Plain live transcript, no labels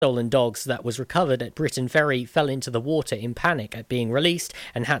stolen dogs that was recovered at Britain Ferry fell into the water in panic at being released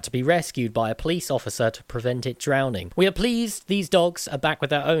and had to be rescued by a police officer to prevent it drowning. We are pleased these dogs are back with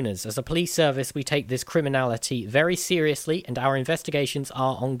their owners. As a police service, we take this criminality very seriously and our investigations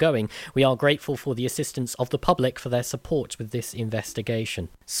are ongoing. We are grateful for the assistance of the public for their support with this investigation.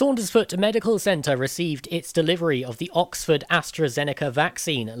 Saundersfoot Medical Centre received its delivery of the Oxford AstraZeneca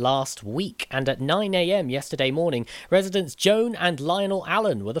vaccine last week, and at 9 a.m. yesterday morning, residents Joan and Lionel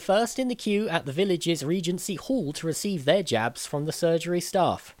Allen were the first in the queue at the village's Regency Hall to receive their jabs from the surgery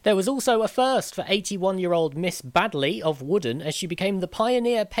staff. There was also a first for 81-year-old Miss Badley of Wooden, as she became the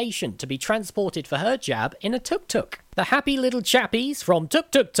pioneer patient to be transported for her jab in a tuk-tuk. The happy little chappies from Tuk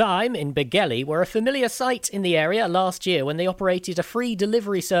Tuk Time in Begelly were a familiar sight in the area last year when they operated a free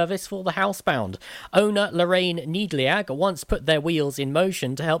delivery service for the housebound. Owner Lorraine Needliag once put their wheels in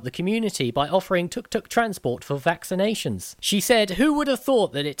motion to help the community by offering tuk-tuk transport for vaccinations. She said, "Who would have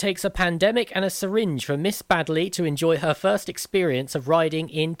thought that it takes a pandemic and a syringe for Miss Badley to enjoy her first experience of riding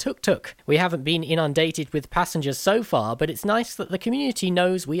in tuk-tuk? We haven't been inundated with passengers so far, but it's nice that the community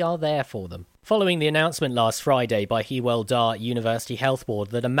knows we are there for them." Following the announcement last Friday by Hywel Dda University Health Board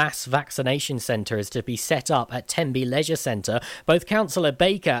that a mass vaccination centre is to be set up at Tenby Leisure Centre, both Councillor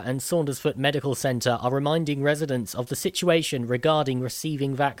Baker and Saundersfoot Medical Centre are reminding residents of the situation regarding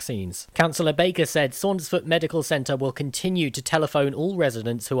receiving vaccines. Councillor Baker said Saundersfoot Medical Centre will continue to telephone all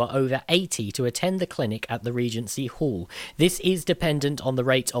residents who are over 80 to attend the clinic at the Regency Hall. This is dependent on the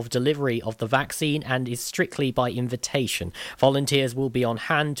rate of delivery of the vaccine and is strictly by invitation. Volunteers will be on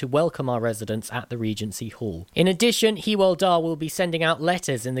hand to welcome our residents at the Regency Hall. In addition, Hywel Dda will be sending out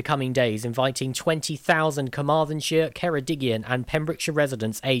letters in the coming days inviting 20,000 Carmarthenshire, Ceredigion and Pembrokeshire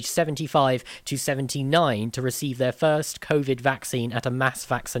residents aged 75 to 79 to receive their first COVID vaccine at a mass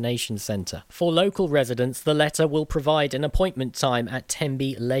vaccination centre. For local residents, the letter will provide an appointment time at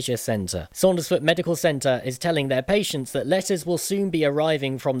Tenby Leisure Centre. Saundersfoot Medical Centre is telling their patients that letters will soon be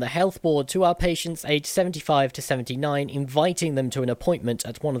arriving from the Health Board to our patients aged 75 to 79, inviting them to an appointment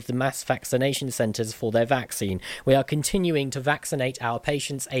at one of the mass vaccination centres for their vaccine. We are continuing to vaccinate our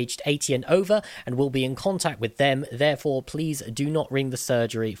patients aged 80 and over and will be in contact with them. Therefore, please do not ring the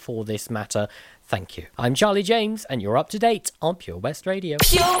surgery for this matter. Thank you. I'm Charlie James, and you're up to date on Pure West Radio.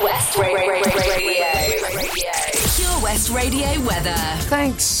 Pure West Radio. Pure West Radio weather.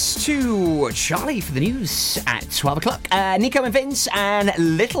 Thanks to Charlie for the news at 12 o'clock. Nico and Vince and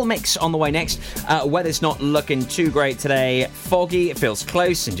Little Mix on the way next. Weather's not looking too great today. Foggy, it feels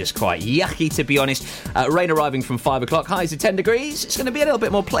close and just quite yucky, to be honest. Rain arriving from 5 o'clock. Highs of 10 degrees. It's going to be a little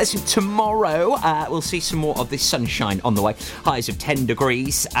bit more pleasant tomorrow. We'll see some more of this sunshine on the way. Highs of 10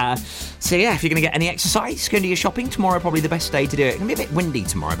 degrees. So yeah, if you're going to get any exercise, go and do your shopping tomorrow, probably the best day to do it. It's going to be a bit windy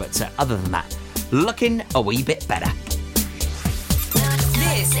tomorrow, but other than that, looking a wee bit better.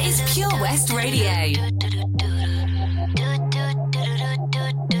 This is Pure West Radio.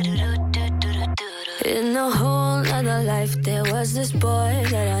 In a whole other life, there was this boy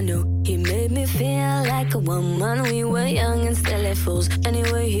that I knew. He made me feel like a woman. We were young and silly fools.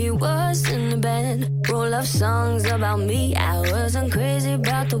 Anyway, he was in the band. Roll of songs about me. I wasn't crazy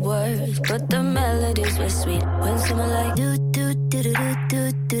about the words, but the melodies were sweet. When someone like do do do do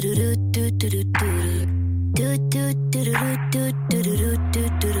do do do do do do do.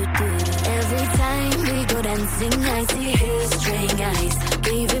 Every time we go dancing, I see his straying eyes.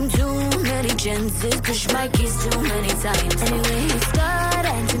 Gave him too many chances, pushed my keys too many times. Anyway, he started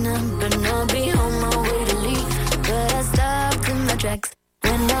acting up, and I'll be on my way to leave. But I stopped in my tracks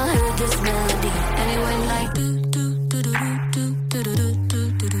when I heard this melody, and it went like do do do do do do do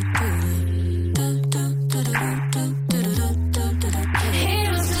do do do do.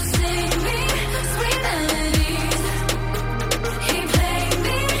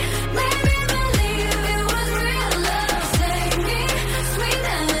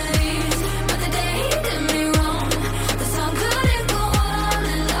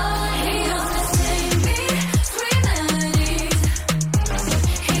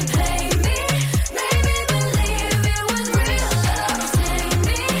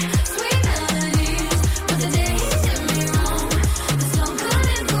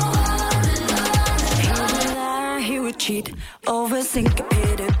 Over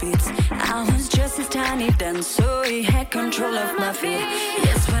syncopated beats. I was just his tiny dance, so he had control of my feet.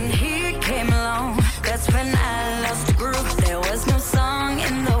 Yes, when he came along, that's when I lost the groove. There was no song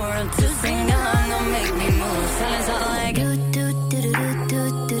in the world to sing along or make me move. Silence all like do do do do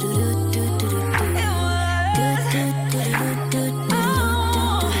do do do do do do do.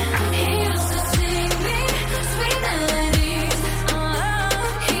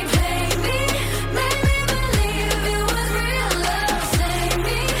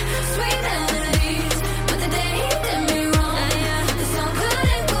 Me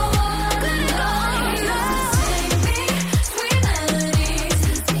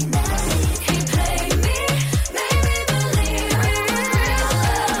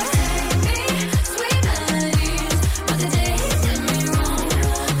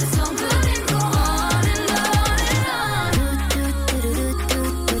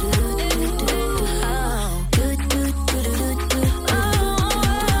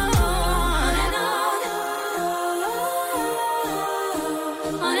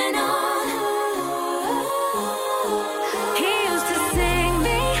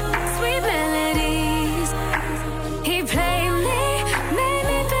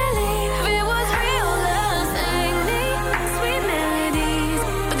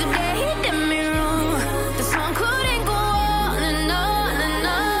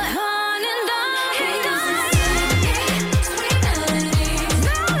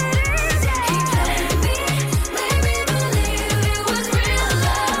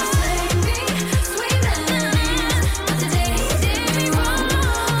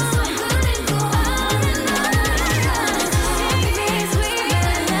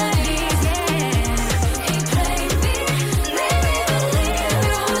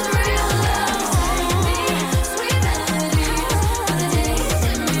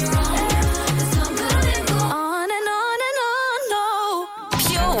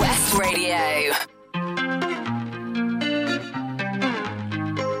West Radio.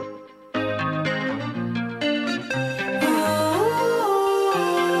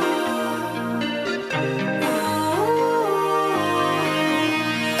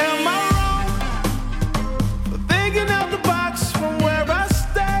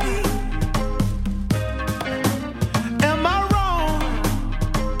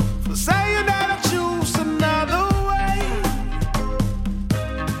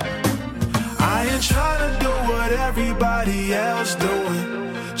 Everybody else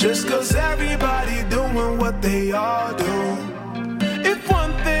doing, just 'cause everybody doing what they all do. If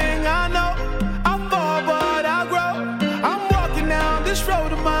one thing I know, I fall but I grow. I'm walking down this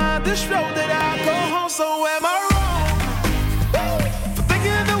road of mine, this road that I go home. So am I wrong for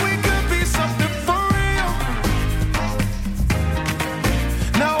thinking that we could be something for real?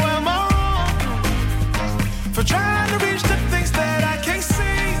 Now am I wrong for trying to reach the things that I can't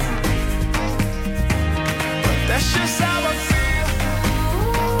see? That's just how I feel.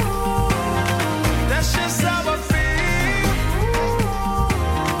 That's just how I feel.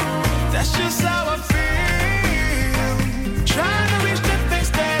 That's just how I feel. Trying to reach the things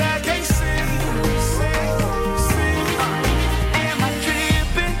that I can't see. Am I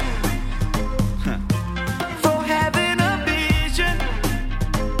tripping for having a vision?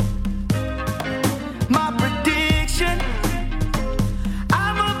 My prediction,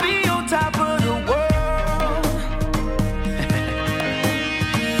 I'ma be on top of the world.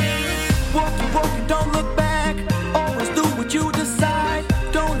 Don't look back, always do what you decide.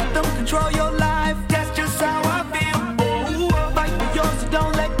 Don't let them control your life, that's just how I feel. Oh, fight for yours, so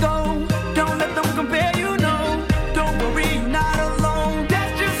don't let go. Don't let them compare, you know. Don't worry, you're not alone.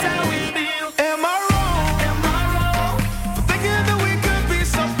 That's just how we feel. Am I wrong? Am I wrong for thinking that we could be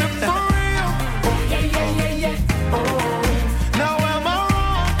something for real? Oh, yeah, yeah, yeah, yeah. Oh, now am I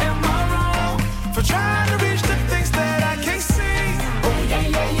wrong? Am I wrong for trying to reach the things that I can't see? Oh, yeah,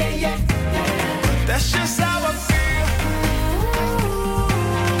 yeah, yeah, yeah. That's just how I feel.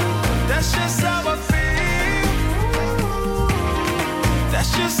 That's just how I feel.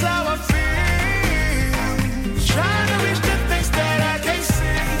 That's just how I feel. Trying to reach the things that I can't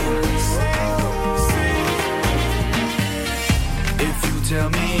see. If you tell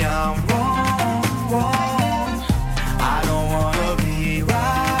me I'm wrong, I don't wanna be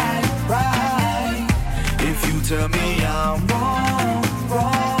right. If you tell me I'm wrong,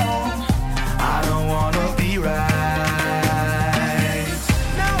 I don't wanna be right.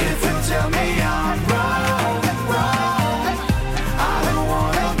 If you tell me I'm wrong, I don't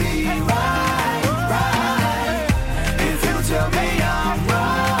wanna be right. If you tell me I'm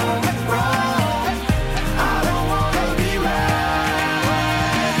wrong, I don't wanna be right.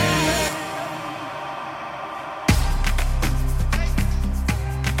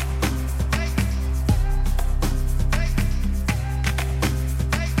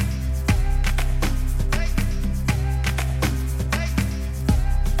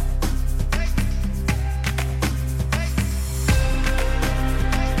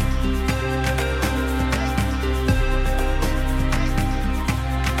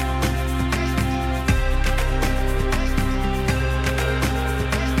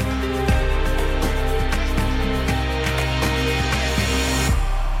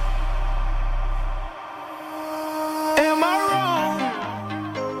 Am I wrong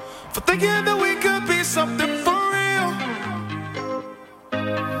for thinking that we could be something for real?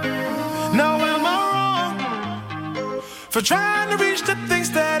 Now am I wrong for trying to reach the things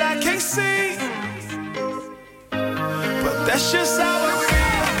that I can't see? But that's just how I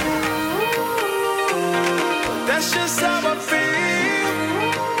feel. That's just how I feel.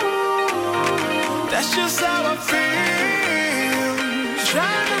 That's just how I feel.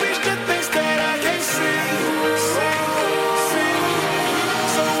 Trying to reach the things that I can't see.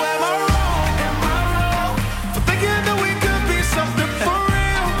 So am I wrong? Am I wrong for thinking that we could be something for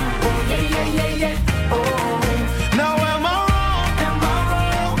real? Oh, yeah, yeah, yeah, yeah. Oh, now am I wrong? Am I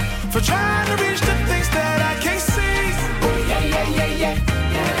wrong for trying to reach the things that I can't see? Oh, yeah, yeah, yeah, yeah,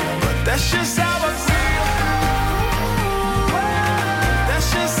 yeah. But that's just how I feel. That's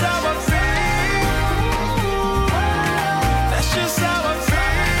just how I feel. That's just how I feel.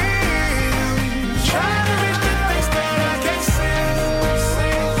 Trying to reach the things that I can't see.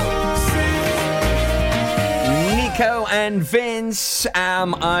 Nico and Vince,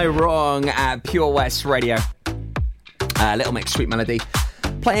 Am I Wrong at Pure West Radio. Little Mix, Sweet Melody.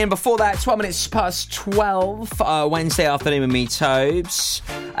 Playing before that, 12 minutes past 12, Wednesday afternoon with me, Tobes.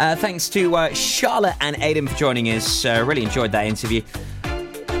 Thanks to Charlotte and Aidan for joining us. Really enjoyed that interview.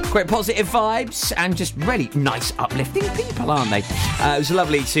 Great positive vibes and just really nice, uplifting people, aren't they? It was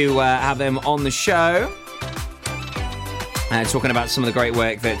lovely to have them on the show. Talking about some of the great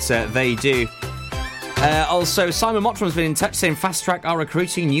work that they do. Also, Simon Mottram's been in touch saying Fast Track are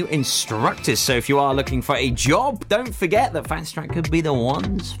recruiting new instructors. So if you are looking for a job, don't forget that Fast Track could be the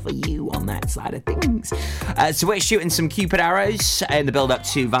ones for you on that side of things. So we're shooting some Cupid arrows in the build-up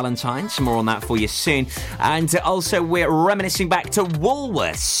to Valentine's. Some more on that for you soon. And also, we're reminiscing back to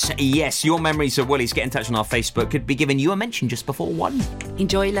Woolworths. Yes, your memories of Woolies. Get in touch on our Facebook. Could be giving you a mention just before 1.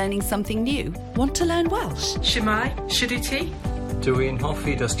 Enjoy learning something new? Want to learn Welsh? Shemai, Shuduti. Dwi'n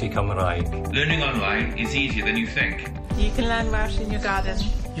hoffi dysgu Cymraeg. Learning online is easier than you think. You can learn Welsh in your garden.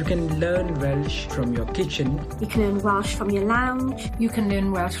 You can learn Welsh from your kitchen. You can learn Welsh from your lounge. You can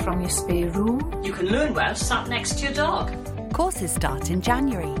learn Welsh from your spare room. You can learn Welsh sat next to your dog. Courses start in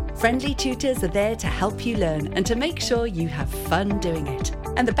January. Friendly tutors are there to help you learn and to make sure you have fun doing it.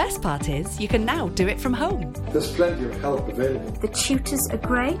 And the best part is, you can now do it from home. There's plenty of help available. The tutors are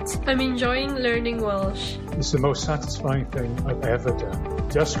great. I'm enjoying learning Welsh. It's the most satisfying thing I've ever done.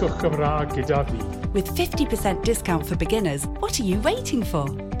 Dysgwch Cymraeg gyda fi. With 50% discount for beginners, what are you waiting for?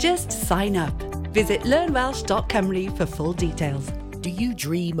 Just sign up. Visit learnwelsh.cymru for full details. Do you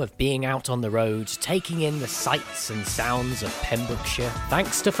dream of being out on the road, taking in the sights and sounds of Pembrokeshire?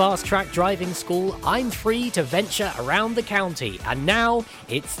 Thanks to Fast Track Driving School, I'm free to venture around the county, and now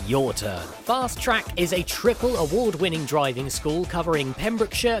it's your turn. Fast Track is a triple award-winning driving school covering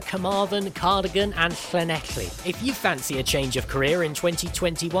Pembrokeshire, Carmarthen, Cardigan and Llanelli. If you fancy a change of career in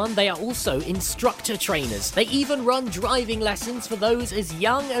 2021, they are also instructor trainers. They even run driving lessons for those as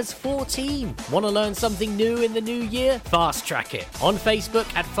young as 14. Want to learn something new in the new year? Fast Track it. On Facebook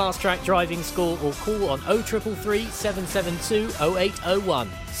at Fast Track Driving School or call on 0333 772 0801.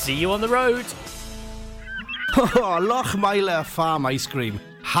 See you on the road. Lochmeyler Farm Ice Cream.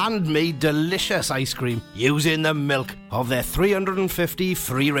 Handmade delicious ice cream using the milk of their 350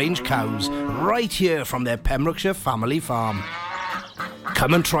 free-range cows right here from their Pembrokeshire family farm.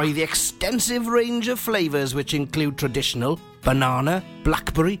 Come and try the extensive range of flavours which include traditional, banana,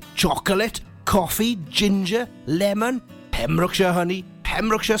 blackberry, chocolate, coffee, ginger, lemon, Pembrokeshire honey,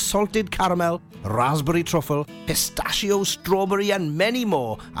 Pembrokeshire salted caramel, raspberry truffle, pistachio, strawberry and many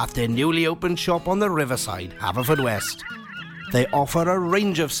more at their newly opened shop on the Riverside, Haverfordwest. They offer a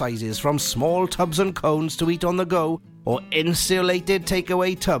range of sizes from small tubs and cones to eat on the go or insulated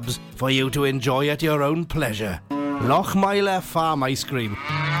takeaway tubs for you to enjoy at your own pleasure. Lochmeyler Farm Ice Cream.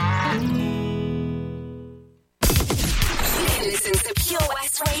 You can listen to Pure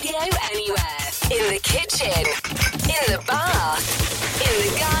West Radio anywhere. In the kitchen, in the bar, in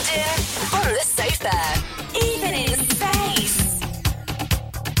the garden, on the sofa, even in space.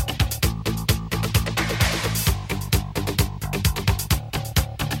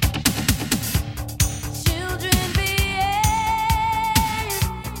 Children behave,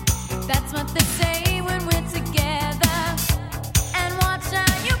 that's what they say when we're together. And watch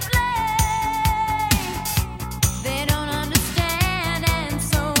how you play. They don't understand, and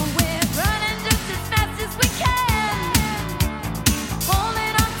so we're running just as fast as we can.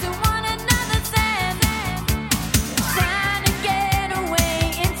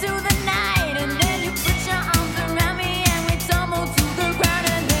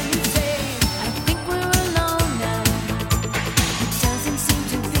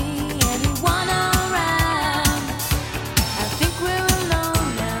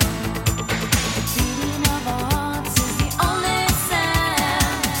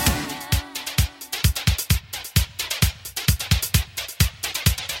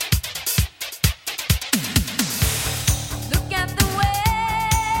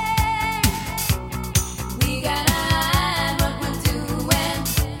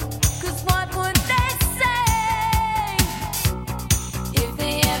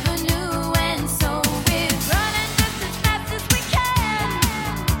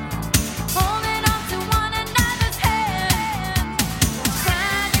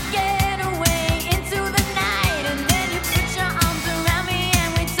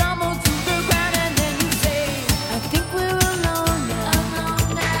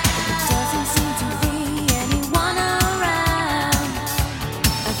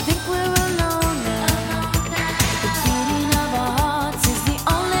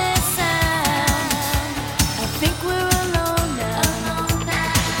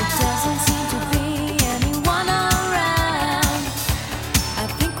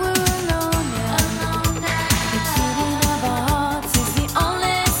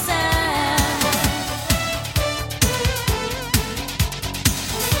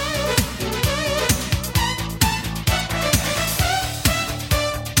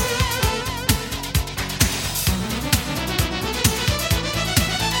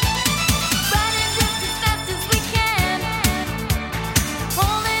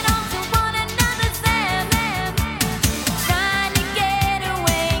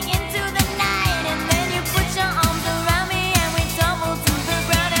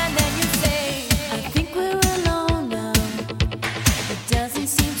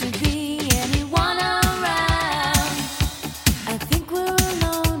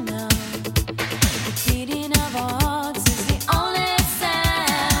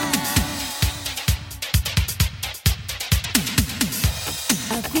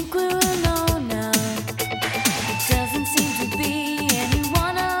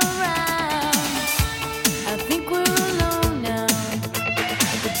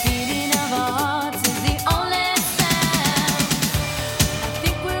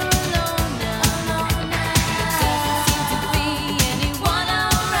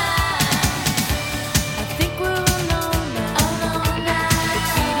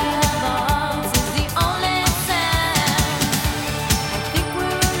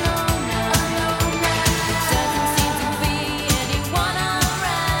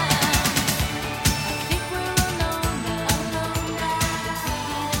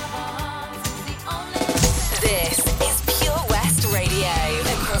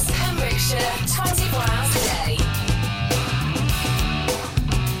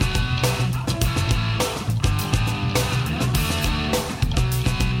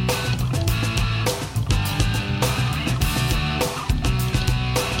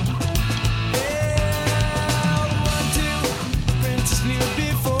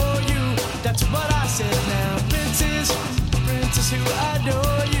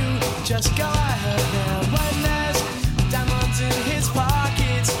 adore you. Just go ahead now. One last diamonds in his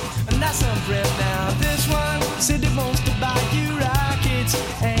pockets, and that's some breath now. This one said he wants to buy you rockets,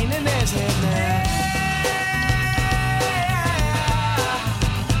 ain't in his head now.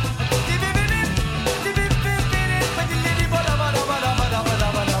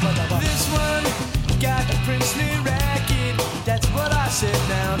 This one got a princely racket, that's what I said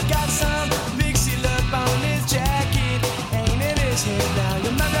now. Got some big seal up on his jacket, ain't in his head now.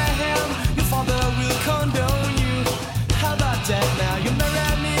 You marry him, your father will condone you. How about that now? You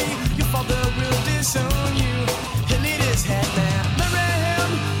marry me, your father will disown you. He'll eat his head now. Marry him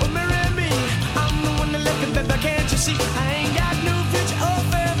or marry me, I'm the one that left it, baby, can't you see? I ain't got no future or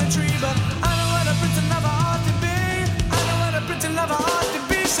family tree, but I know what a pretty lover ought to be. I know what a pretty lover ought to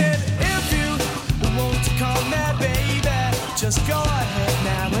be. Said if you want to call me baby, just go ahead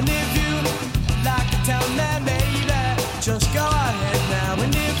now. And if you like to tell me baby, just go ahead now.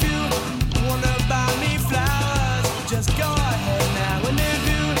 And if you wanna buy me flowers, just go ahead now. And if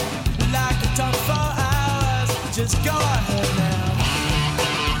you like to talk for hours, just go ahead now.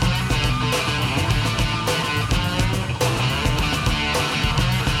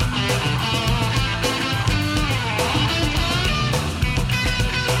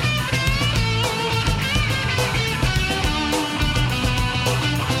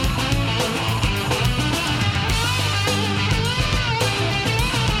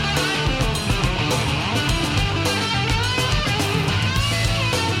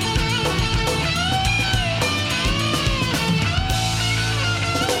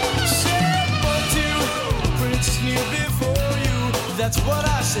 That's what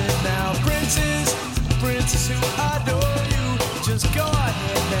I said now. Princess who adore you. Just go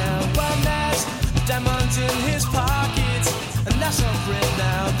ahead now. One last diamonds in his pockets, and that's some bread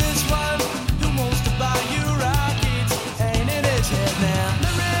now. This one who wants to buy you rockets, ain't in his head now.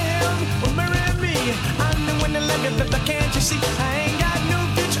 Marry him or marry me, I'm the one that love you, but can't you see? I ain't got no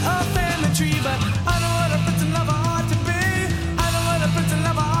future or family tree, but I know what a pretty lover ought to be. I know what a pretty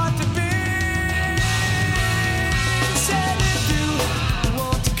lover ought to be. Said if you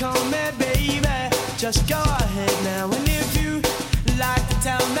want to call me baby, just go ahead now. And if you like to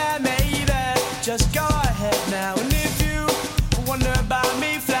tell me maybe, just go ahead now. And if you wonder about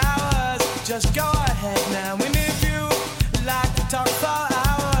me flowers, just go ahead now. And if you like to talk for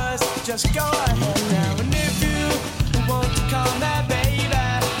hours, just go ahead now. And if you want to call me baby,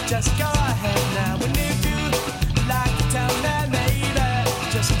 just go ahead now. And if you like to tell me maybe,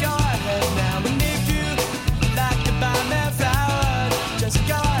 just go ahead now. And if you like to buy me flowers, just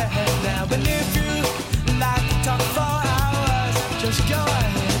go ahead now. And if you like to talk for hours, just go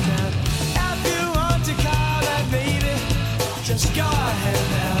ahead now. If you want to call me baby, just go ahead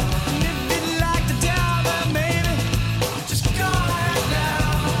now. And if you like to tell me maybe, just go ahead now.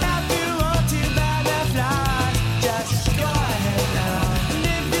 If you want to buy me flowers, just go ahead now. And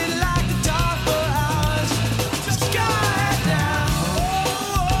if you like to talk for hours, just go ahead now.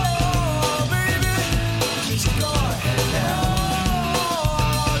 Oh, baby, just go ahead now.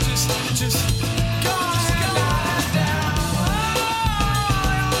 Oh, just go ahead now. Oh,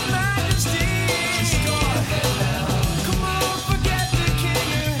 your majesty, just go ahead now. Come on, forget the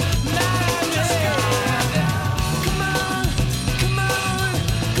king. Just go ahead now. Come on,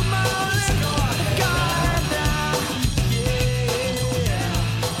 let's go ahead now. Yeah,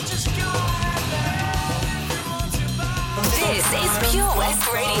 just go ahead now. If you want to buy. This is Pure West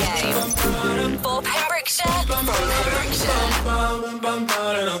Radio. For Pembrokeshire, from Pembrokeshire.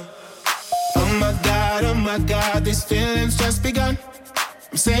 Oh my God, these feelings just begun.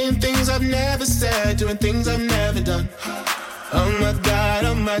 I'm saying things I've never said, doing things I've never done. Oh my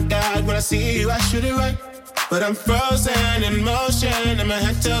God, when I see you I should it right. But I'm frozen in motion and my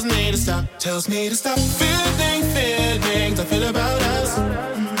head tells me to stop. Feelings I feel about us.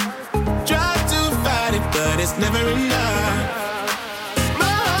 Try to fight it, but it's never enough. My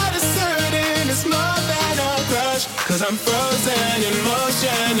heart is hurting, it's more than a crush. Cause I'm frozen in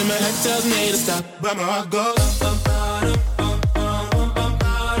motion and my head tells me to stop. But my heart goes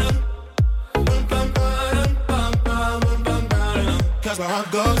cause my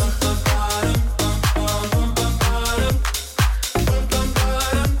heart goes.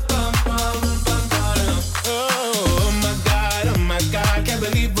 Oh my God, can't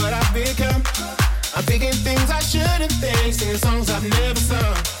believe what I've become. I'm thinking things I shouldn't think, singing songs I've never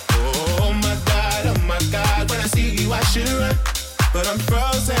sung. Oh my God, when I see you I should run. But I'm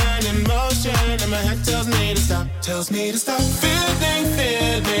frozen in motion and my head tells me to stop.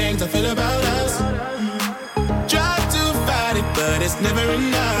 Feelings I feel about us. Try to fight it, but it's never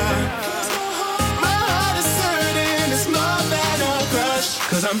enough. My heart is hurting, it's more than a cry.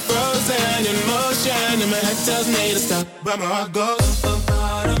 Cause I'm frozen in motion and my head tells me to stop, but my heart goes.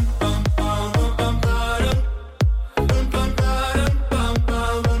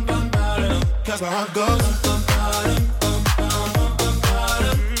 Cause my heart goes.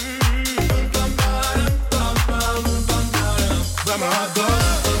 But my heart goes.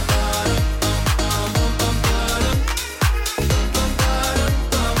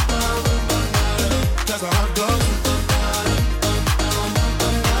 Cause my heart goes.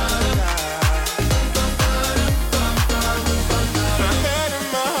 My head and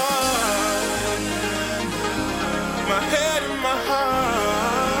my heart. My head and my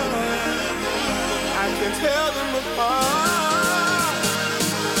heart. I can tell them apart.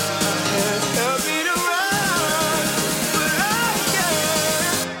 Can't help me to run, but I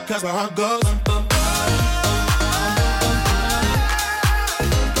can't. Cause my heart goes.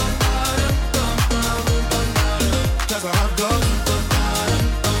 Cause my heart goes.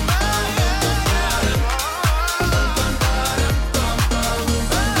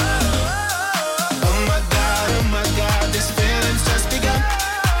 Oh my God, this feeling's just begun.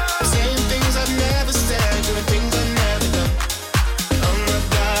 Saying things I've never said, doing things I've never done. Oh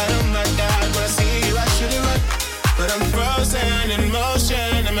my God, when I see you I should have run. But I'm frozen in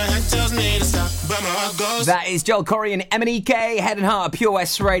motion and my head tells me to stop, but my heart goes. That is Joel Corey and M&EK, Head and Heart, Pure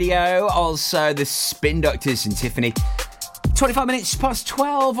West Radio. Also, the Spin Doctors and Tiffany. 25 minutes past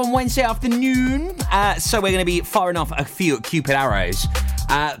 12 on Wednesday afternoon. So we're going to be firing off a few Cupid arrows.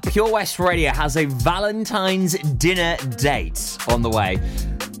 Pure West Radio has a Valentine's dinner date on the way.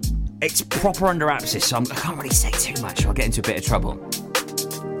 It's proper under wraps, so I can't really say too much or I'll get into a bit of trouble.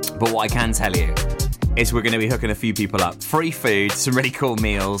 But what I can tell you is we're going to be hooking a few people up. Free food, some really cool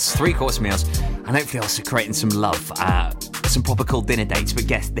meals, 3-course meals, and hopefully also creating some love. Some proper cool dinner dates. But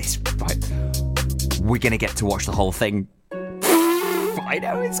guess this, right? We're going to get to watch the whole thing. I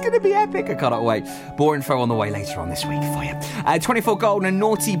know, it's going to be epic. I cannot wait. More info on the way later on this week for you. 24 Gold and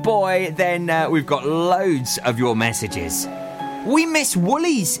Naughty Boy. Then we've got loads of your messages. We miss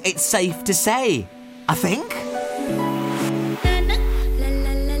Woolies, it's safe to say. I think.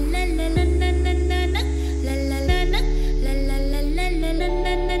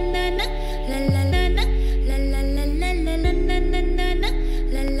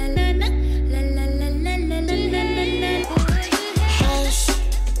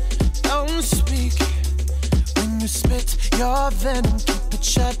 Your venom, keep it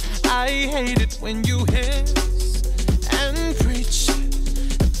shut. I hate it when you hiss and preach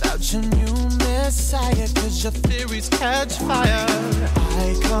about your new messiah, cause your theories catch fire.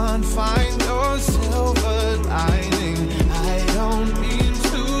 I can't find your silver lining. I don't mean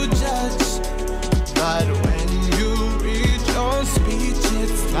to judge, but when you read your speech,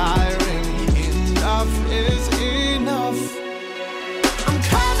 it's tiring. Enough is enough. I'm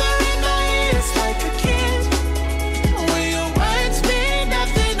covering my ears like a kid.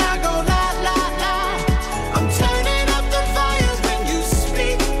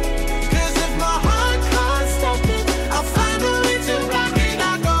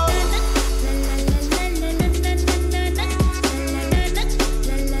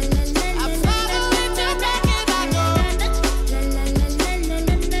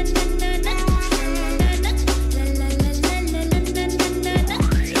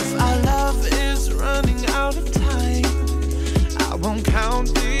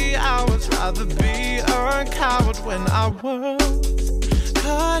 Rather be a coward when our worlds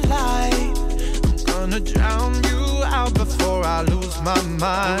collide. I'm gonna drown you out before I lose my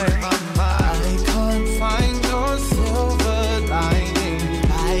mind. I can't find your silver lining.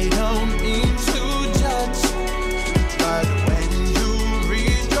 I don't mean to judge, but when you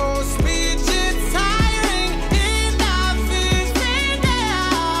read your speech, it's tiring. Enough is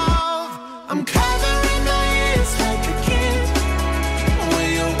enough. I'm covering my ears like a kid.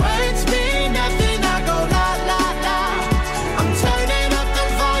 Will your words mean nothing? I go la la la. I'm turning up the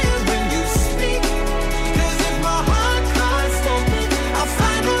volume when you speak. Cause if my heart can't stop it, I'll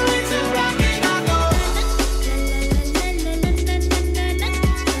find a way to rock it. I go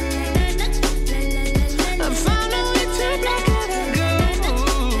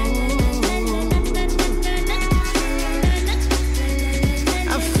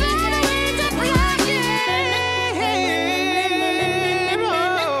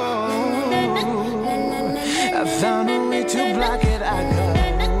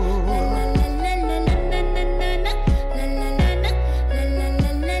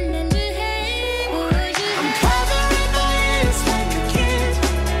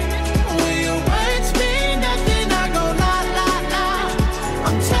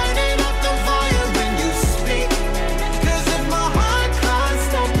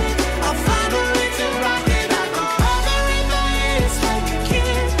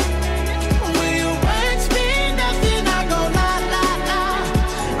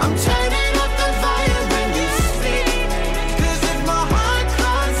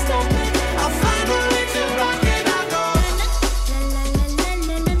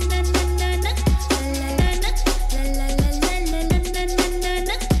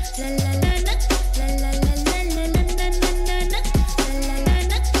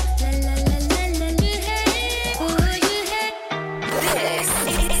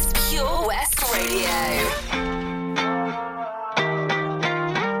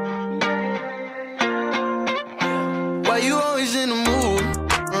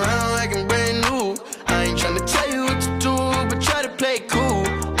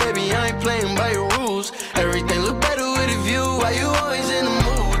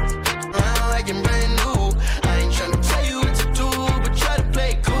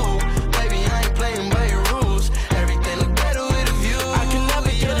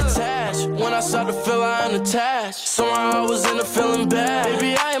feeling bad.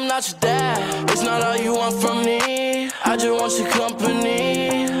 Baby, I am not your dad. It's not all you want from me. I just want your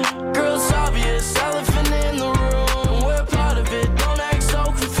company. Girl, it's obvious, elephant in the room. We're part of it, don't act so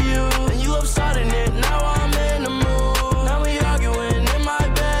confused. And you love starting it, now I'm in the mood. Now we arguing in my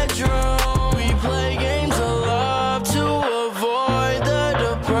bedroom. We play games of love to avoid the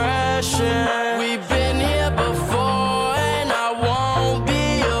depression. We've been here before and I won't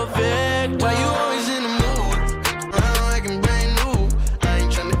be a victim. Why you always in the mood? Around like I'm brand new. I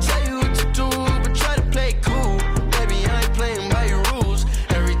ain't tryna tell you what to do, but try to play cool. Baby, I ain't playing by your rules.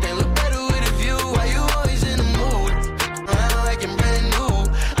 Everything look better with a view. Why you always in the mood? Around like I'm brand new.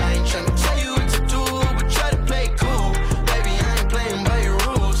 I ain't tryna tell you what to do, but try to play cool. Baby, I ain't playing by your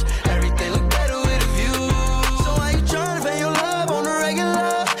rules. Everything look better with a view. So why you tryna pay your love on the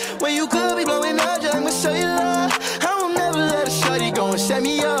regular? When you could be blowing up just like my cellular. I will never let a shorty go and set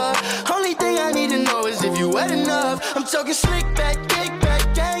me up. Only thing I need to know is if you wet enough. I'm talking slick back, kick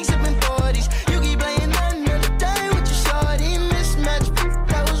back, gang sipping 40s. You keep playing another day with your shorty. Mismatch,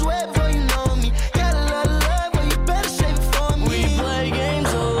 that was way before you know me. Got a lot of love, but you better save it for me. We play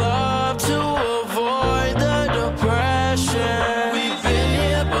games of love to avoid the depression. We've been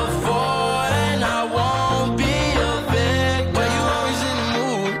here before and I won't be a victim. Why you always in the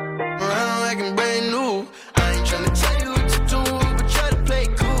mood? Around like I'm brand new. I ain't tryna tell you what to do, but try to play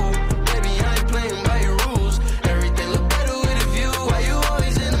cool. Baby, I ain't playing by your rules. Everything look better with a view. Why you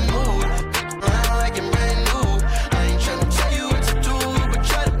always in the mood? Around like I'm brand new. I ain't tryna tell you what to do, but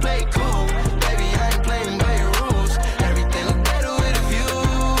try to play cool. Baby, I ain't playing by your rules. Everything look better with a view.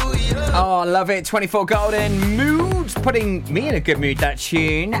 Yeah. Oh, I love it. 24 Golden Mood. Putting me in a good mood, that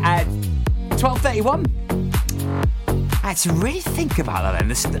tune, at 12:31. I had to really think about that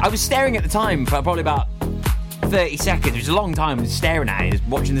then. I was staring at the time for probably about 30 seconds, which is a long time staring at it,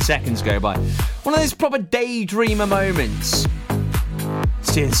 watching the seconds go by. One of those proper daydreamer moments.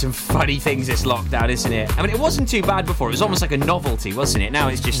 Seeing some funny things this lockdown, isn't it? I mean, it wasn't too bad before. It was almost like a novelty, wasn't it? Now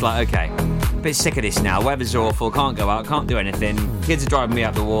it's just like, okay, a bit sick of this now. Weather's awful, can't go out, can't do anything. Kids are driving me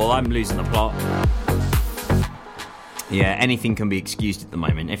up the wall, I'm losing the plot. Yeah, anything can be excused at the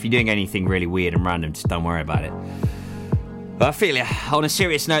moment. If you're doing anything really weird and random, just don't worry about it. But I feel you. On a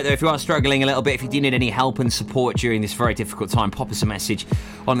serious note, though, if you are struggling a little bit, if you do need any help and support during this very difficult time, pop us a message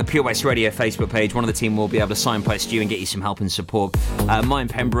on the Pure West Radio Facebook page. One of the team will be able to signpost you and get you some help and support. Mine,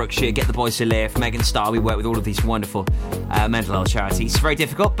 Pembrokeshire, Get the Boys to Live, Megan Starr. We work with all of these wonderful mental health charities. Very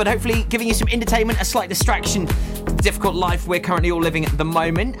difficult, but hopefully giving you some entertainment, a slight distraction. Difficult life we're currently all living at the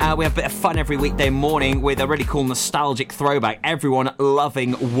moment. We have a bit of fun every weekday morning with a really cool nostalgic throwback. Everyone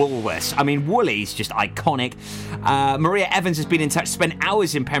loving Woolworths. I mean, Woolies, just iconic. Maria Evans has been in touch, spent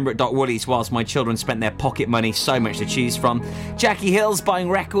hours in Pembroke.Woolies whilst my children spent their pocket money. So much to choose from. Jackie Hill's buying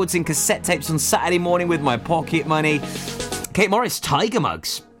records and cassette tapes on Saturday morning with my pocket money. Kate Morris, Tiger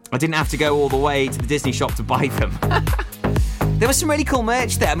mugs. I didn't have to go all the way to the Disney shop to buy them. There was some really cool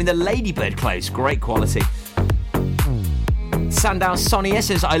merch there. I mean, the Ladybird clothes, great quality. Sandow Sonia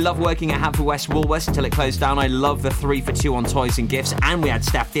says, I love working at Haverwest Woolworths until it closed down. I love the 3-for-2 on toys and gifts, and we had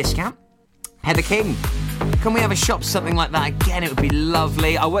staff discount. Heather King, can we have a shop, something like that again? It would be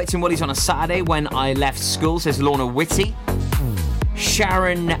lovely. I worked in Woolies on a Saturday when I left school, says Lorna Whitty.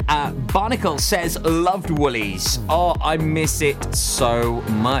 Sharon Barnacle says, loved Woolies. Oh, I miss it so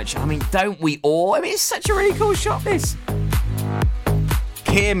much. I mean, don't we all? I mean, it's such a really cool shop, this.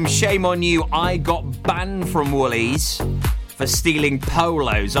 Kim, shame on you. I got banned from Woolies for stealing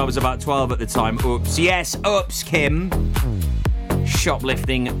polos. I was about 12 at the time. Oops. Yes, oops, Kim.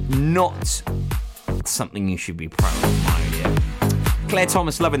 Shoplifting, not something you should be proud of, my dear. Claire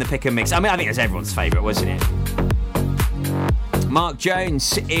Thomas, loving the pick and mix. I mean, I think it was everyone's favourite, wasn't it? Mark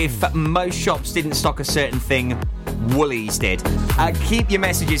Jones, if most shops didn't stock a certain thing, Woolies did. Keep your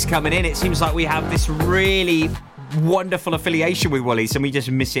messages coming in. It seems like we have this really wonderful affiliation with Woolies and we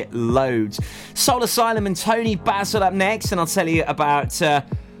just miss it loads. Soul Asylum and Tony Basil up next, and I'll tell you about a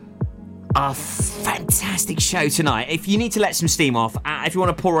fantastic show tonight. If you need to let some steam off, if you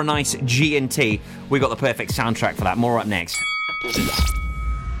want to pour a nice G&T, we got the perfect soundtrack for that. More up next.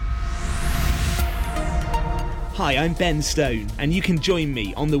 Hi, I'm Ben Stone, and you can join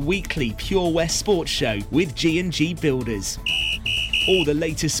me on the weekly Pure West Sports Show with G&G Builders. All the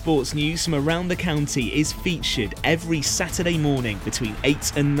latest sports news from around the county is featured every Saturday morning between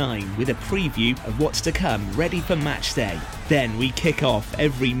 8 and 9 with a preview of what's to come ready for match day. Then we kick off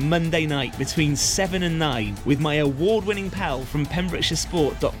every Monday night between 7 and 9 with my award-winning pal from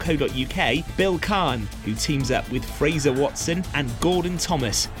pembrokeshiresport.co.uk, Bill Kahn, who teams up with Fraser Watson and Gordon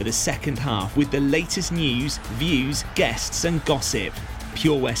Thomas for the second half with the latest news, views, guests and gossip.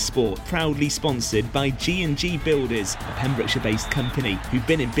 Pure West Sport, proudly sponsored by G&G Builders, a Pembrokeshire-based company who've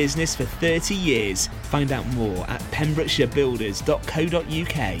been in business for 30 years. Find out more at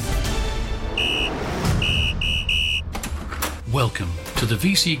pembrokeshirebuilders.co.uk. Welcome to the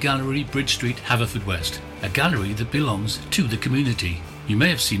VC Gallery, Bridge Street, Haverfordwest, a gallery that belongs to the community. You may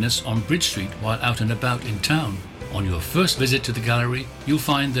have seen us on Bridge Street while out and about in town. On your first visit to the gallery, you'll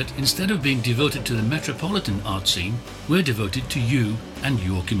find that instead of being devoted to the metropolitan art scene, we're devoted to you and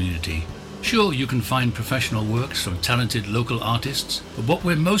your community. Sure, you can find professional works from talented local artists, but what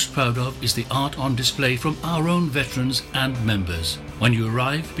we're most proud of is the art on display from our own veterans and members. When you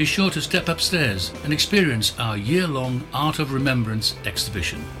arrive, be sure to step upstairs and experience our year-long Art of Remembrance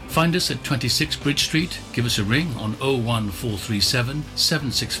exhibition. Find us at 26 Bridge Street, give us a ring on 01437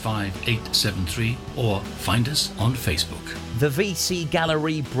 765 873 or find us on Facebook. The VC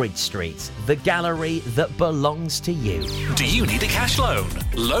Gallery, Bridge Street, the gallery that belongs to you. Do you need a cash loan?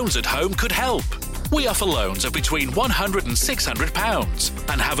 Loans at Home could help. We offer loans of between £100 and £600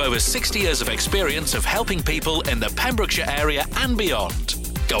 and have over 60 years of experience of helping people in the Pembrokeshire area and beyond.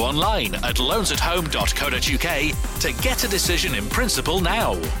 Go online at loansathome.co.uk to get a decision in principle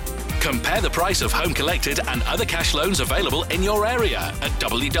now. Compare the price of home collected and other cash loans available in your area at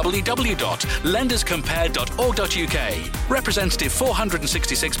www.lenderscompare.org.uk. Representative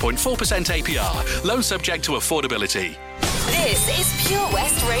 466.4% APR. Loan subject to affordability. This is Pure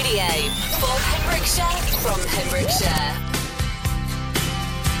West Radio for Pembrokeshire from Pembrokeshire.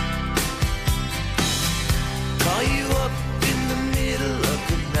 Call you up in the middle of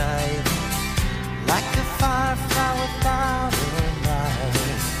the night, like a firefly without a light.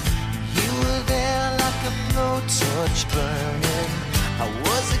 You were there like a blowtorch burning. I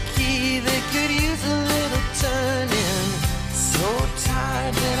was a key that could use a little turning. So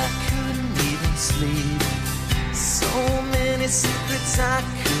tired that I couldn't even sleep. So many secrets I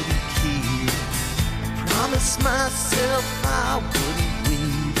couldn't keep. I promised myself I wouldn't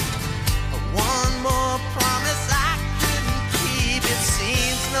weep. One more promise I couldn't keep. It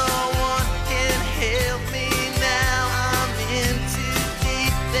seems no one can help me now. I'm in too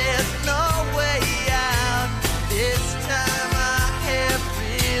deep. There's no way out. This time I have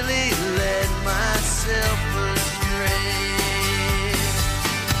really led myself astray.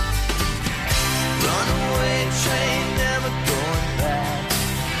 Runaway train, never going back.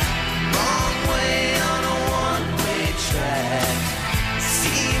 Wrong way on a one-way track.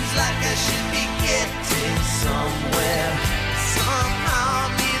 Seems like I should be getting somewhere. Somehow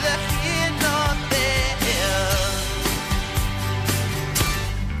I'm neither here nor there.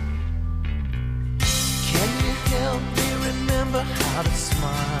 Can you help me remember how to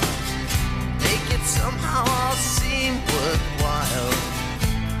smile? Make it somehow all seem worthwhile.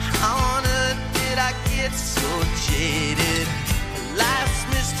 How on earth did I get so jaded? Life's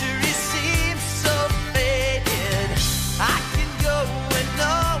mystery seems so faded. I can go where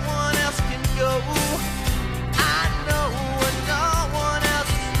no one else can go. I know what no one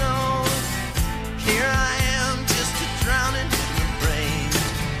else knows. Here I am, just a drowning human brain,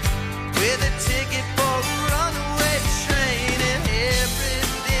 with a ticket for a runaway train, and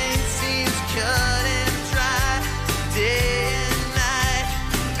everything seems cut and dry. Day and night,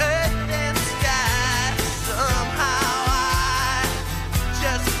 earth and sky. Somehow I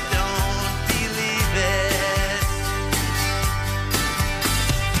just don't believe it.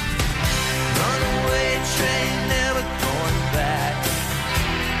 Runaway train, never going back.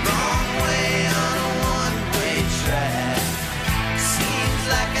 Wrong way on a one-way track. Seems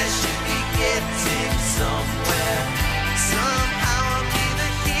like I should be getting somewhere. Somehow I'm neither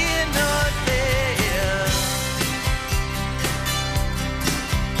here nor there.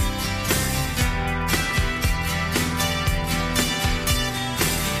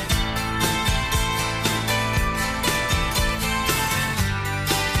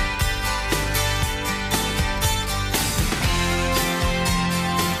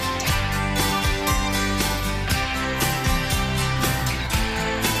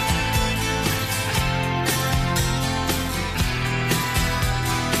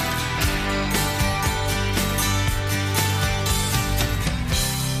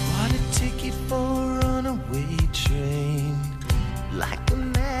 Bought a ticket for a runaway train, like a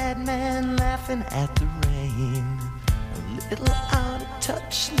madman laughing at the rain. A little out of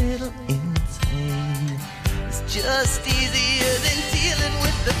touch, little insane. It's just easier than dealing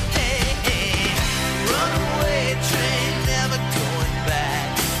with the pain. Runaway train, never going back.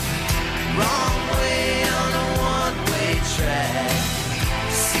 Wrong way on a one-way track.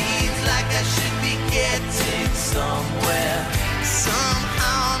 Seems like I should be getting somewhere.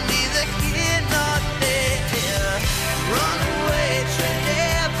 Somehow I'm neither here nor there. Runaway train.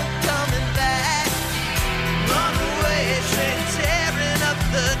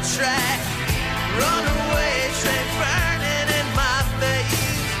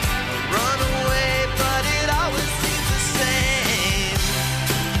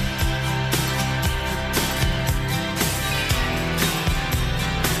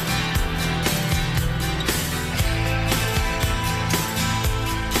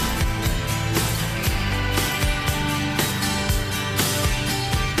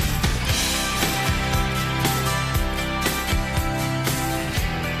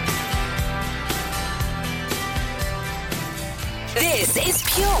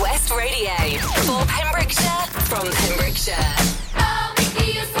 Pure West Radio. For Pembrokeshire, from Pembrokeshire. Oh,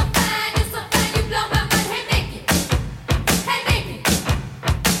 Mickey, you're so fine, you blow my mind. Hey, Mickey. Hey, Mickey.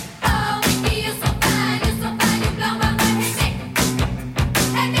 Oh, Mickey, you're so fine, you blow my mind. Hey, Mickey.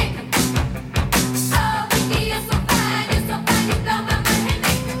 Hey, Mickey. Oh, Mickey, you're so fine, you blow my mind. Hey,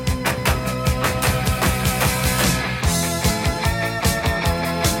 Mickey.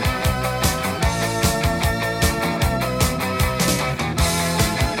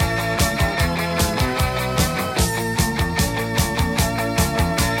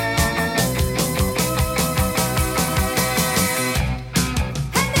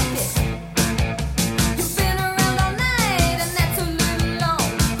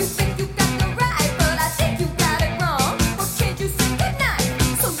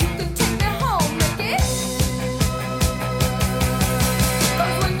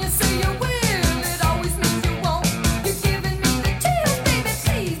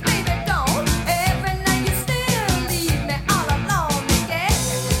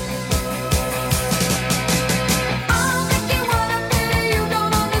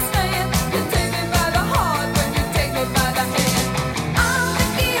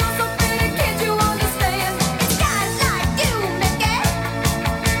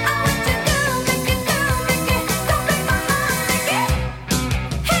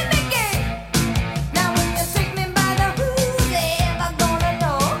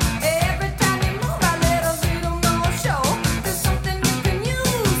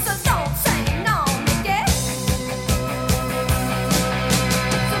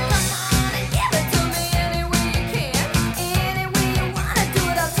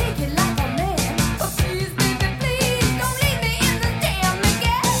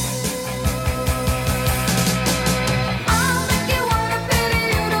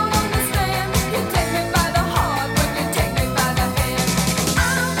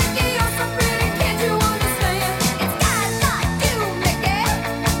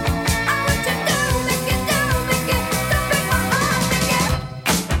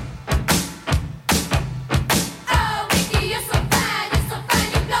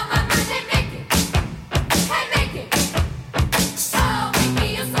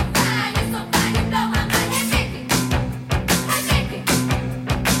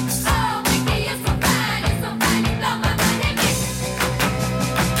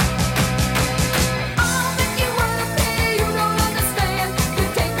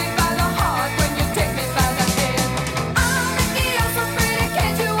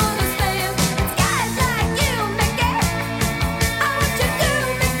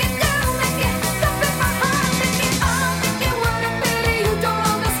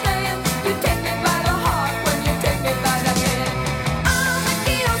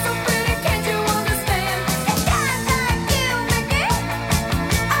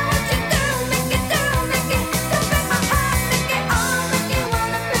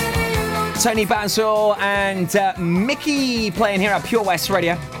 Tony Basil and Mickey playing here at Pure West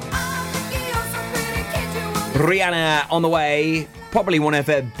Radio. Rihanna on the way. Probably one of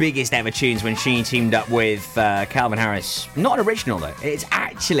her biggest ever tunes when she teamed up with Calvin Harris. Not an original, though. It's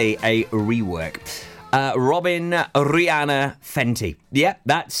actually a rework. Robin Rihanna Fenty. Yeah,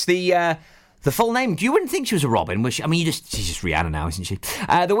 that's the full name. You wouldn't think she was a Robin. She's just Rihanna now, isn't she?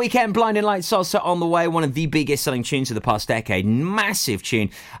 The Weekend, Blinding Lights Salsa on the way. One of the biggest selling tunes of the past decade. Massive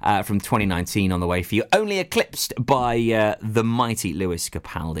tune from 2019 on the way for you. Only eclipsed by the mighty Lewis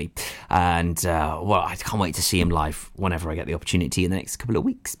Capaldi. And, I can't wait to see him live whenever I get the opportunity in the next couple of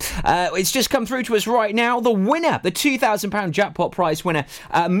weeks. It's just come through to us right now. The winner, the £2,000 jackpot prize winner,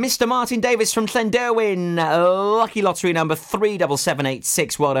 Mr. Martin Davis from Llanderwin. Lucky lottery number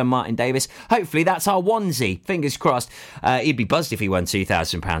 37786. Well done, Martin Davis. Hopefully that's our onesie. Fingers crossed. He'd be buzzed if he won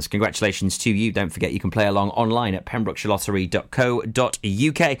 £2,000. Congratulations to you. Don't forget you can play along online at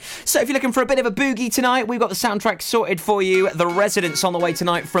pembrokeshirelottery.co.uk. So if you're looking for a bit of a boogie tonight, we've got the soundtrack sorted for you. The Residents on the way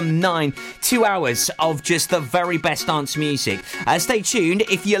tonight from 9. 2 hours of just the very best dance music. Stay tuned.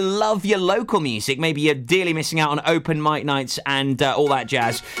 If you love your local music, maybe you're dearly missing out on open mic nights and all that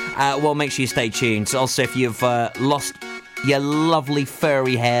jazz, well, make sure you stay tuned. Also, if you've lost your lovely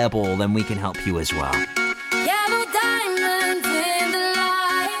furry hairball, then we can help you as well. Yellow diamonds in the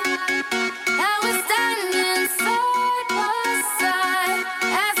light. I was standing side by side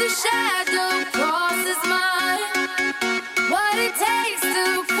as a shadow crosses mine. What it takes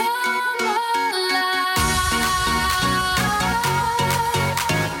to come alive.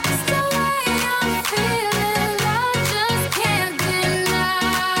 It's the way I'm feeling, I just can't deny.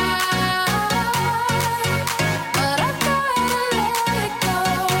 But I've gotta let it go.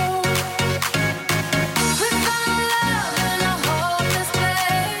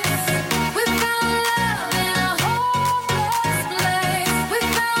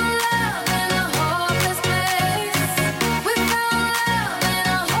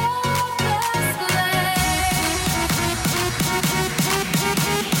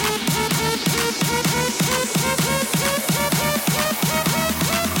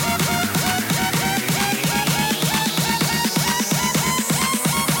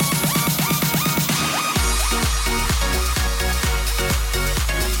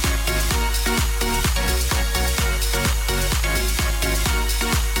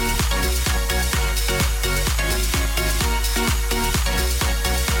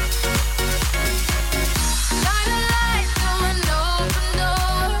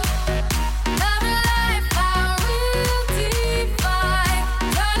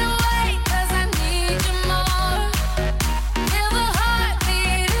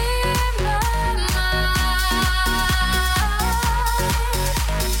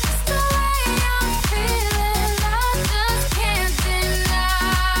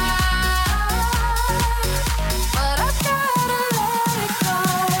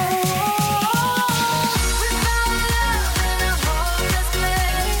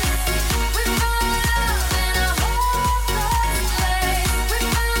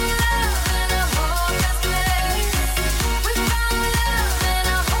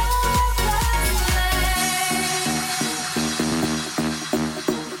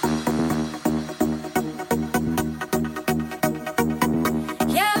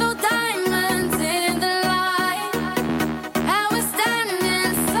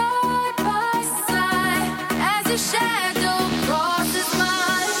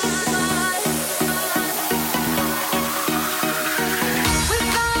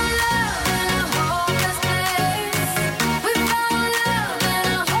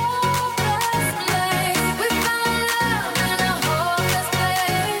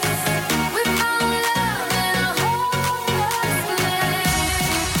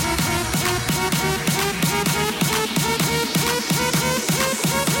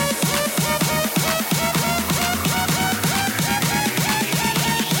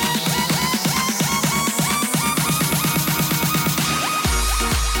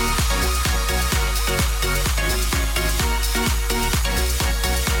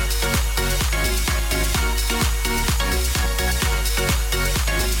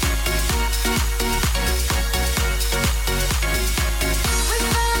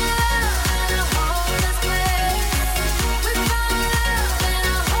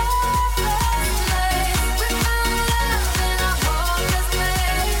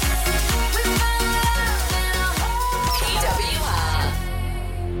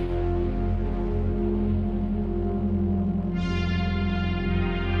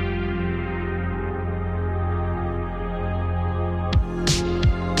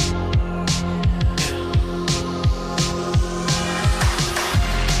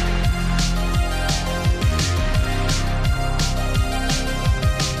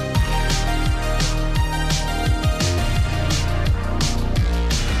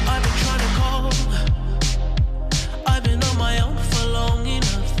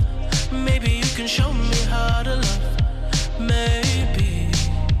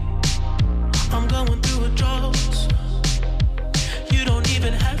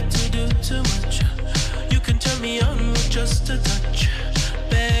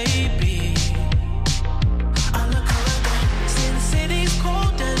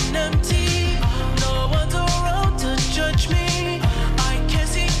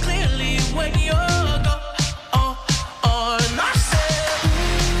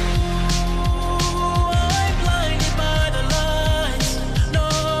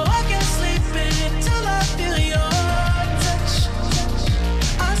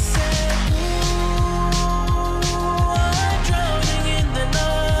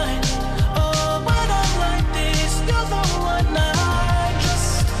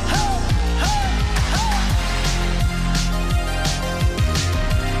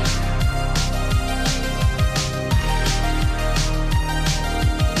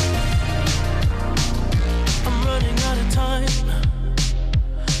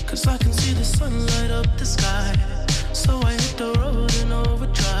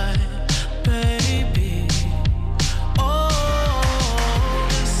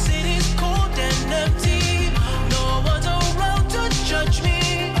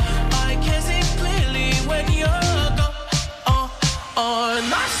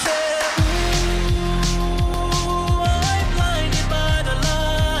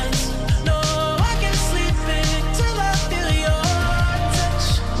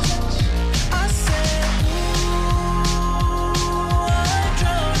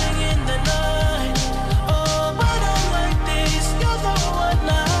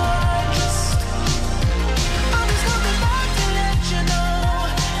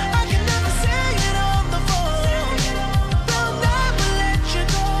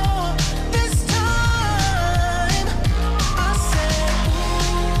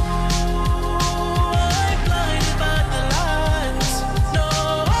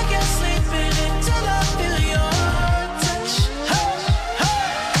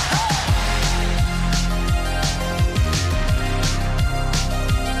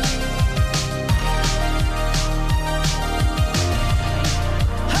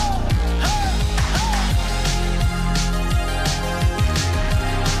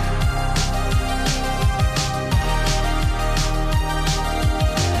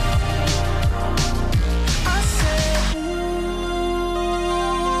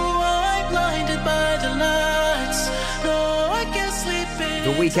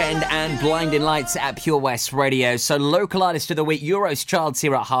 Weekend and Blinding Lights at Pure West Radio. So local artist of the week, Euros Child's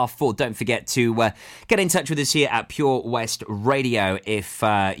here at 4:30. Don't forget to get in touch with us here at Pure West Radio if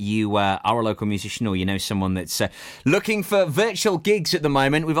you are a local musician or you know someone that's looking for virtual gigs at the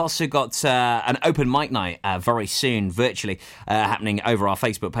moment. We've also got an open mic night very soon, virtually, happening over our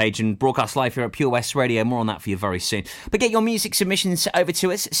Facebook page and broadcast live here at Pure West Radio. More on that for you very soon. But get your music submissions over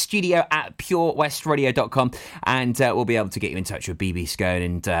to us, studio@purewestradio.com, and we'll be able to get you in touch with BB Scone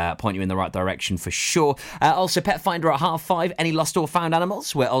and point you in the right direction for sure. Also, Pet Finder at 5:30. Any lost or found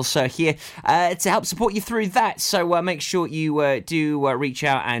animals? We're also here to help support you through that. So make sure you do reach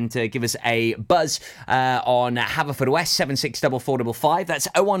out and give us a buzz on Haverfordwest 764455. That's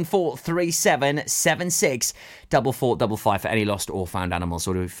 01437 76 4455 for any lost or found animals.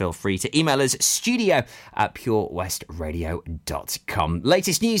 Or feel free to email us studio@purewestradio.com.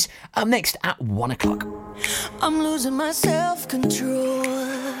 Latest news up next at 1 o'clock. I'm losing my self-control.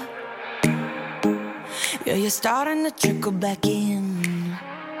 Yeah, you're starting to trickle back in,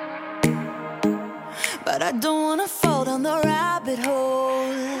 but I don't wanna fall down the rabbit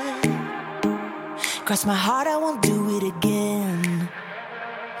hole. Cross my heart, I won't do it again.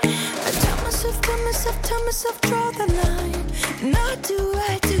 I tell myself, draw the line. And I do,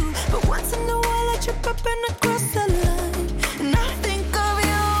 but once in a while I trip up and I cross the line. And I think of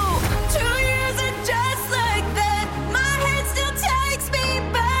you. 2 years are just like that. My head still takes me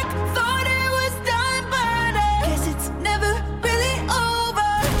back. Thought it was done, but I guess it's never really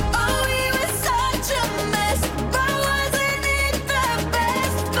over. Oh, we were such a mess, but wasn't it the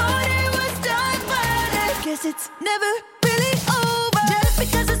best? Thought it was done, but I guess it's never really over. Just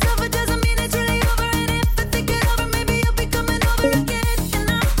because it's over doesn't mean it's really over. And if I think it over, maybe you'll be coming over again. And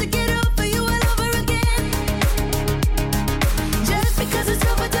I have to get over you all over again. Just because it's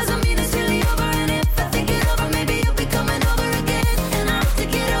over doesn't mean it's really over. And if I think it over, maybe you'll be coming over again. And I have to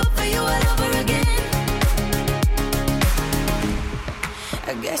get over you all over again. I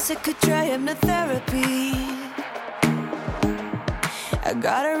guess I could try hypnotherapy. I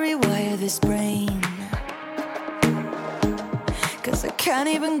gotta rewire this brain, 'cause I can't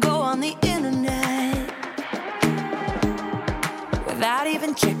even go on the internet without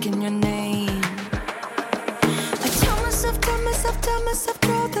even checking your name. I tell myself,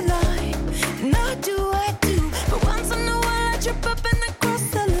 draw the line. And I do, but once in a while I trip up and I cross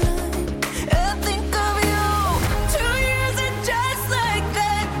the line. I think of you. 2 years are just like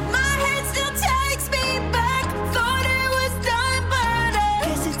that. My head still takes me back. Thought it was done, but I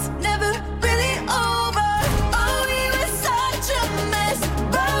guess it's never really over. Oh, we were such a mess,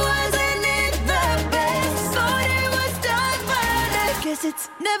 but wasn't it the best? Thought it was done, but I guess it's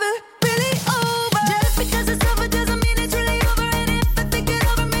never really over. Just because it's over doesn't mean it's really over. And if I think it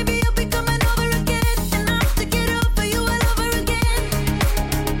over, maybe you'll be coming over again. And I have to get over you all over again.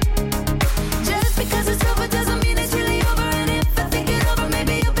 Just because it's over doesn't mean it's really over. And if I think it over,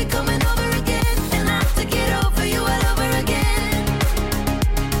 maybe you'll be coming over again. And I have to get over you all over again.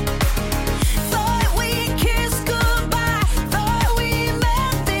 Thought we kissed goodbye. Thought we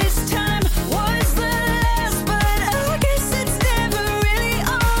met this time was the last, but I guess it's never really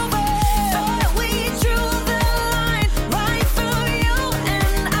over.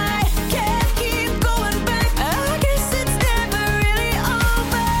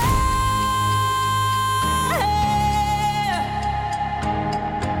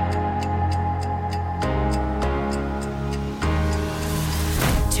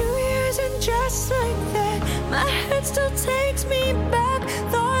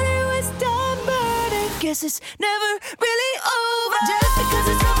 guess it's never really over. Just because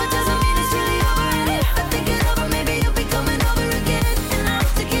it's over doesn't mean it's really over. And if I think it over, maybe you'll be coming over again. And I'll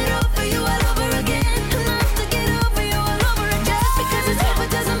have to get over you all over again. And I'll have to get over you all over again. Just because it's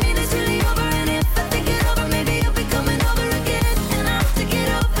over doesn't mean it's really over. And if I think it over, maybe you'll be coming over again. And I'll have to get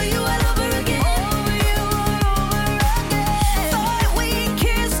over you all over again. Over you all over again. Thought we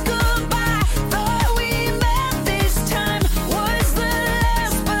kissed goodbye. Thought we met this time. Was the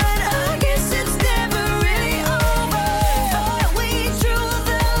last, but I guess it's never really over. Thought we drew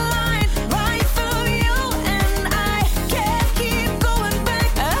the line right through you and I. Can't keep going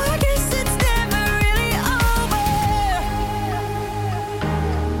back. I guess it's never really over.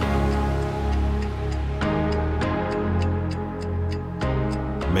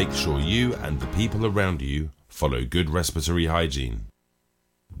 Make sure you and the people around you follow good respiratory hygiene.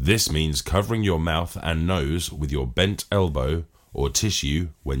 This means covering your mouth and nose with your bent elbow or tissue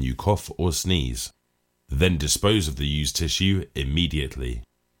when you cough or sneeze. Then dispose of the used tissue immediately.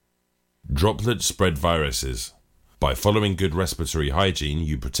 Droplets spread viruses. By following good respiratory hygiene,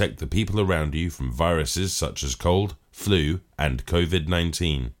 you protect the people around you from viruses such as cold, flu, and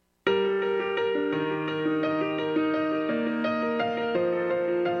COVID-19.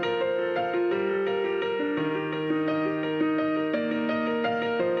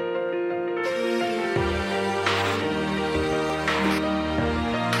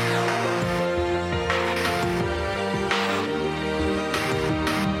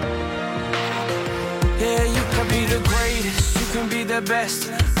 Yeah, you can be the greatest, you can be the best.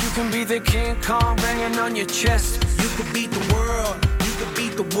 You can be the King Kong banging on your chest. You could beat the world, you could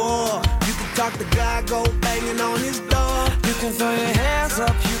beat the war. You could talk to God, go banging on his door. You can throw your hands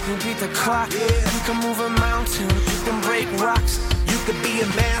up, you can beat the clock. You can move a mountain, you can break rocks. You could be a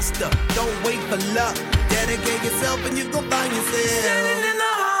master, don't wait for luck. Dedicate yourself and you go find yourself. Standing in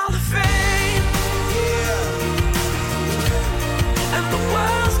the Hall of Fame. Yeah. And the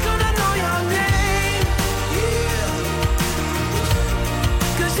world's gonna know your name. Yeah.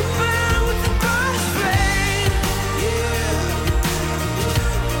 'Cause you burn with the brightest flame. Yeah.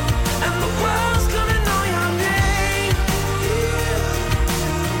 And the world's gonna know your name.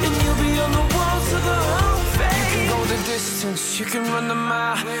 Yeah. And you'll be on the walls of the Hall of Fame. You can go the distance, you can run the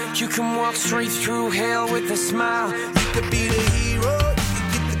mile. You can walk straight through hell with a smile. You could be the hero, you could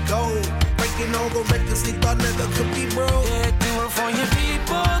get the gold. Breaking all the records they thought never could be broke. Yeah, do it for your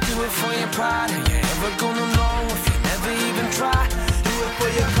people, do it for your pride. Are you ever gonna know if you never even try? Do it for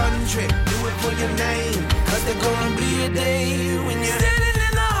your country, do it for your name. 'Cause there's gonna be a day when you're standing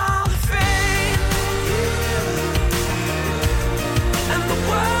in the Hall of Fame. Yeah. And the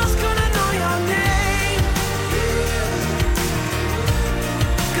world's gonna know your name. Yeah.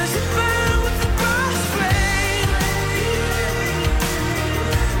 'Cause you burn with the brightest flame. Yeah.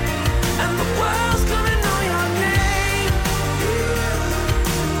 And the world's gonna know your name.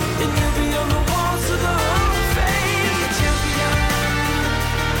 Yeah. And you'll be on the walls of the Hall of Fame. Be a champion.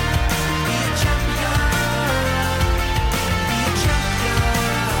 Be a champion. Be a champion.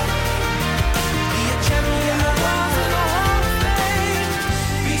 Be a champion. The walls of the Hall of Fame.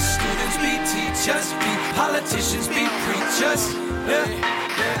 Be students, be teachers, be politicians, be preachers. Yeah.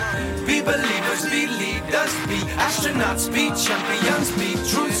 Be believers, be leaders, be astronauts, be champions, be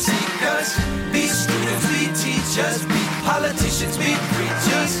truth seekers. Be students, be teachers, be politicians, be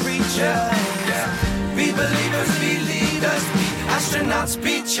preachers. Yeah. Be believers, be leaders, be astronauts,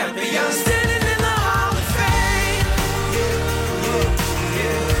 be champions. Standing in the Hall of Fame. Yeah, yeah,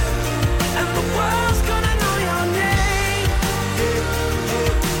 yeah. And the world's gonna know your name. Yeah,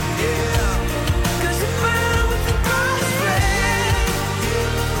 yeah, yeah. 'Cause you burn with the brightest flame.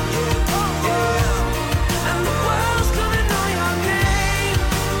 And the world's gonna know your name.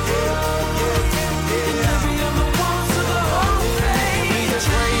 And you'll be on the walls of the Hall of Fame. You can be the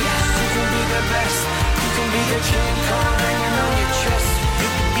greatest, you can be the best. You can be the King Kong hanging on your chest. You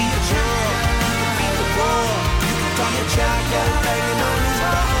can be the world, you can be the war. You can talk your child, go banging on his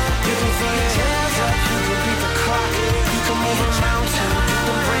door. You can throw your hands up, you can beat the clock. You can move a mountain, you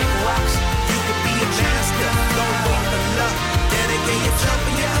can break rocks. You can be a master, don't wait for luck. Dedicate yourself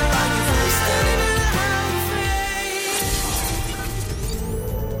and you can find yourself. Standing in the Hall of Fame.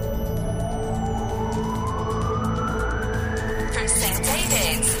 From St.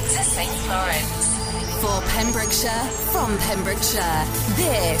 David's to St. Florence. For Pembrokeshire, from Pembrokeshire,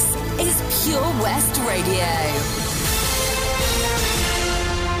 this is Pure West Radio.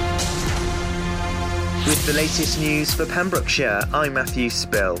 With the latest news for Pembrokeshire, I'm Matthew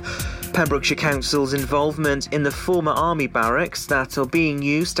Spill. Pembrokeshire Council's involvement in the former army barracks that are being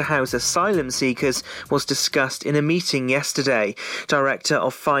used to house asylum seekers was discussed in a meeting yesterday. Director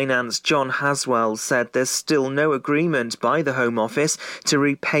of Finance John Haswell said there's still no agreement by the Home Office to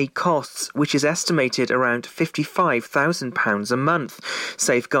repay costs, which is estimated around £55,000 a month.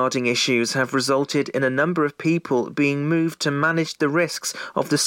 Safeguarding issues have resulted in a number of people being moved to manage the risks of the